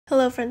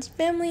Hello friends and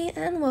family,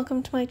 and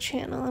welcome to my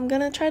channel. I'm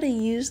gonna try to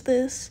use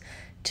this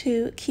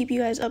to keep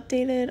you guys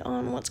updated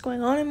on what's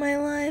going on in my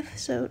life.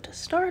 So to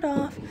start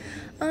off,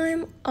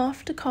 I'm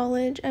off to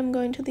college. I'm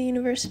going to the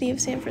University of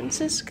San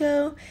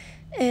Francisco,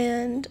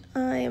 and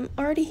I'm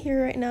already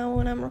here right now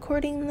when I'm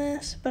recording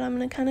this, but I'm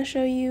gonna kind of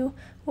show you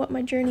what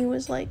my journey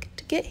was like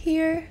to get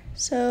here.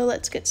 So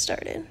let's get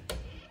started.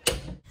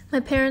 My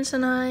parents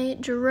and I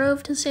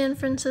drove to San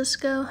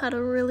Francisco, had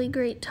a really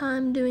great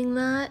time doing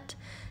that.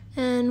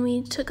 And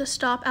we took a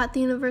stop at the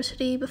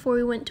university before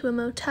we went to a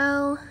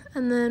motel,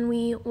 and then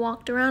we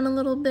walked around a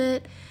little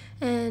bit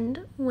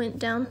and went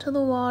down to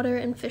the water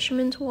in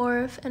Fisherman's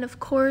Wharf, and of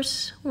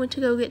course went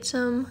to go get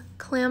some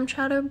clam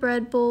chowder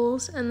bread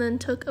bowls, and then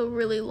took a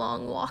really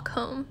long walk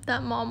home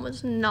that Mom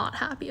was not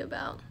happy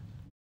about.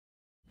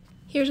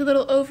 Here's a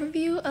little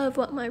overview of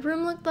what my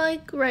room looked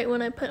like right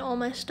when I put all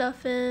my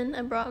stuff in.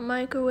 I brought a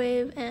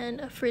microwave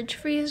and a fridge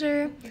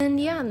freezer. And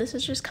yeah, this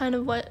is just kind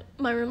of what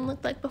my room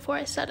looked like before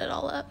I set it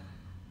all up.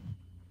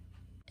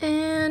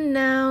 And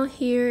now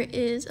here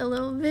is a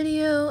little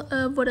video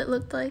of what it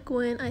looked like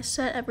when I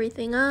set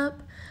everything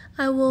up.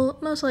 I will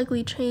most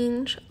likely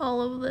change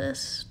all of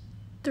this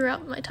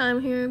throughout my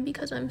time here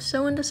because I'm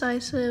so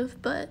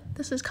indecisive, but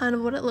this is kind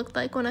of what it looked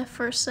like when I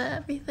first set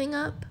everything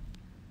up.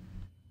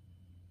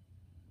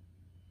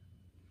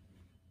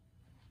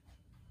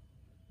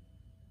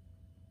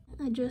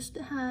 I just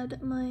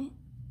had my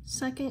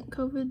second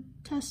COVID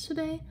test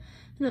today,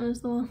 and it was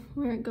the one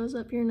where it goes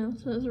up your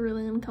nose, so it was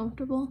really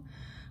uncomfortable.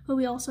 But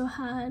we also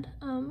had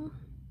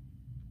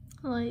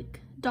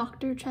like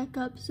doctor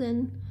checkups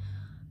and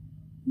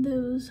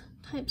those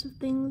types of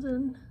things,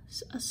 and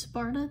a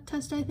Sparta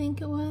test I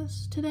think it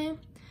was today.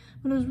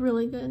 But it was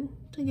really good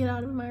to get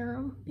out of my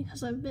room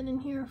because I've been in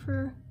here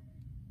for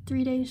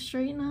 3 days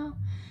straight now.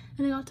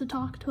 And I got to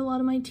talk to a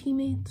lot of my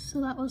teammates,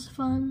 so that was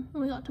fun.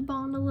 And we got to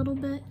bond a little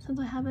bit since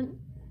I haven't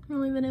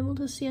really been able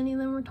to see any of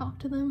them or talk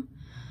to them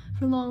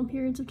for long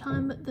periods of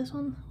time, but this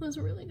one was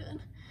really good.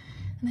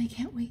 And I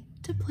can't wait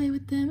to play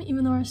with them,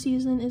 even though our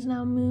season is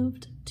now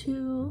moved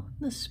to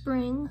the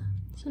spring.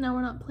 So now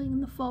we're not playing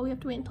in the fall, we have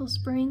to wait until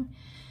spring.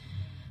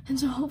 And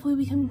so hopefully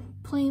we can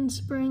play in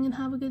spring and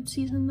have a good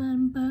season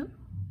then, but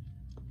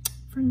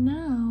for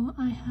now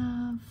I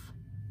have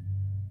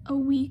a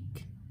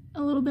week,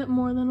 a little bit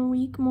more than a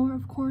week more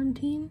of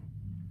quarantine,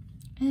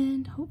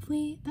 and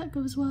hopefully that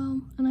goes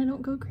well and I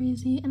don't go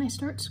crazy, and I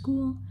start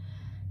school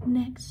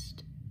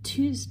next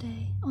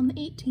Tuesday on the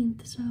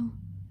 18th, so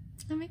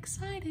I'm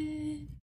excited.